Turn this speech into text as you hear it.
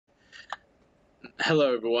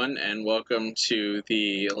Hello everyone and welcome to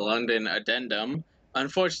the London Addendum.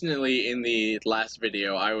 Unfortunately, in the last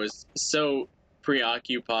video I was so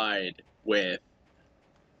preoccupied with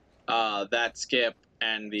that skip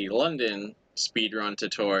and the London speedrun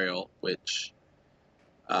tutorial, which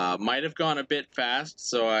might have gone a bit fast,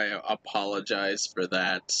 so I apologize for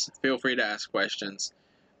that. Feel free to ask questions.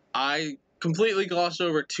 I completely glossed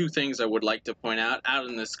over two things I would like to point out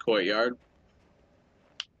in this courtyard.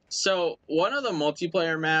 So, one of the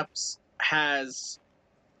multiplayer maps has,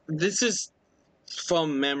 this is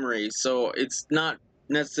from memory, so it's not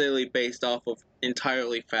necessarily based off of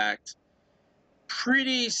entirely fact.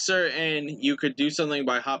 Pretty certain you could do something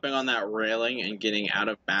by hopping on that railing and getting out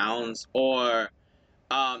of bounds, or,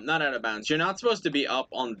 not out of bounds. You're not supposed to be up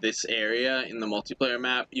on this area in the multiplayer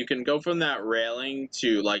map. You can go from that railing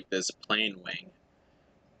to, like, this plane wing.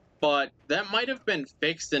 But that might have been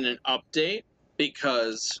fixed in an update,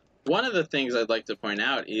 because one of the things I'd like to point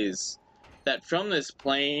out is that from this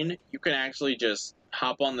plane, you can actually just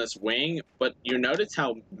hop on this wing, but you notice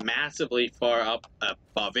how massively far up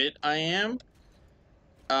above it I am?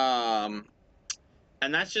 And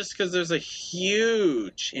that's just because there's a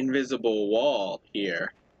huge invisible wall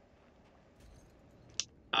here.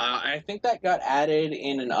 I think that got added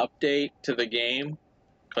in an update to the game,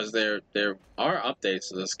 because there are updates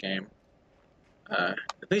to this game. At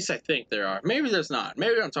least I think there are. Maybe there's not.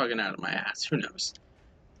 Maybe I'm talking out of my ass. Who knows?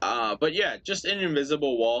 But yeah, just an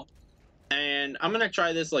invisible wall. And I'm going to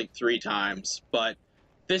try this like 3 times. But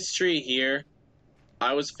this tree here,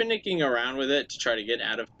 I was finicking around with it to try to get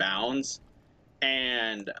out of bounds.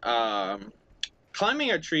 And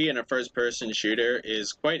climbing a tree in a first-person shooter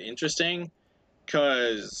is quite interesting.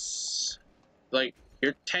 Because, like,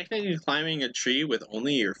 you're technically climbing a tree with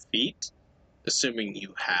only your feet. Assuming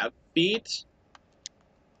you have feet.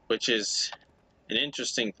 Which is an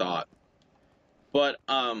interesting thought. But,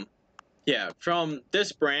 yeah, from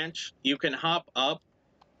this branch, you can hop up,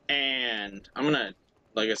 and I'm gonna,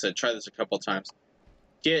 like I said, try this a couple times.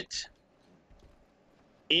 Get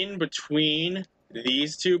in between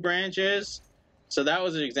these two branches. So that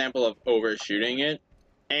was an example of overshooting it.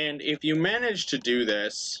 And if you manage to do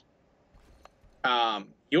this,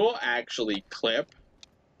 you'll actually clip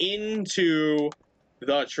into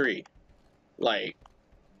the tree. Like,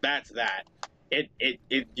 that's that.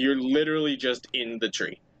 You're literally just in the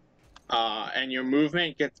tree. And your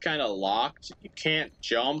movement gets kind of locked. You can't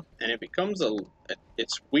jump, and it becomes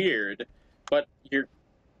it's weird, but you're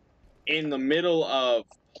in the middle of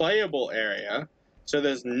playable area, so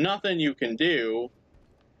there's nothing you can do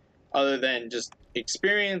other than just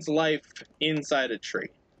experience life inside a tree.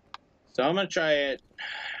 So I'm gonna try it.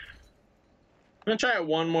 I'm gonna try it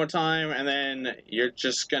one more time, and then you're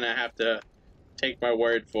just gonna have to take my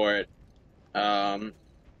word for it.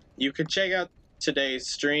 You could check out today's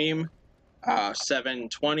stream,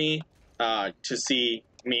 7:20, to see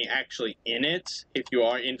me actually in it, if you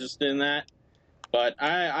are interested in that. But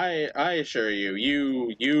I assure you,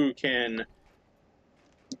 you can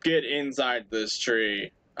get inside this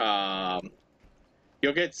tree. You'll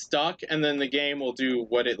get stuck, and then the game will do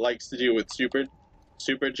what it likes to do with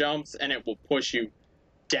super jumps, and it will push you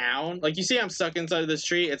down. Like, you see I'm stuck inside of this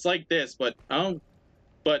tree? It's like this, but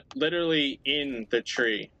literally in the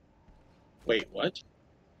tree. Wait, what?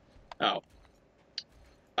 Oh.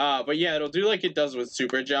 But yeah, it'll do like it does with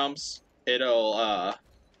super jumps. It'll,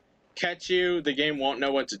 catch you, the game won't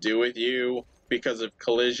know what to do with you because of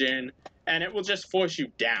collision, and it will just force you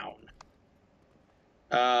down.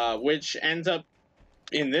 Which ends up,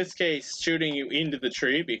 in this case, shooting you into the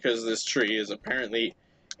tree, because this tree is apparently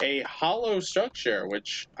a hollow structure,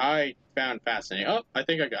 which I found fascinating. Oh, I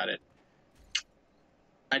think I got it.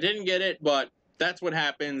 I didn't get it, but that's what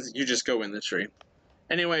happens. You just go in the tree.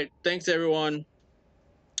 Anyway, thanks everyone.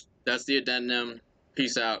 That's the addendum.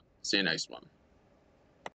 Peace out. See you next one.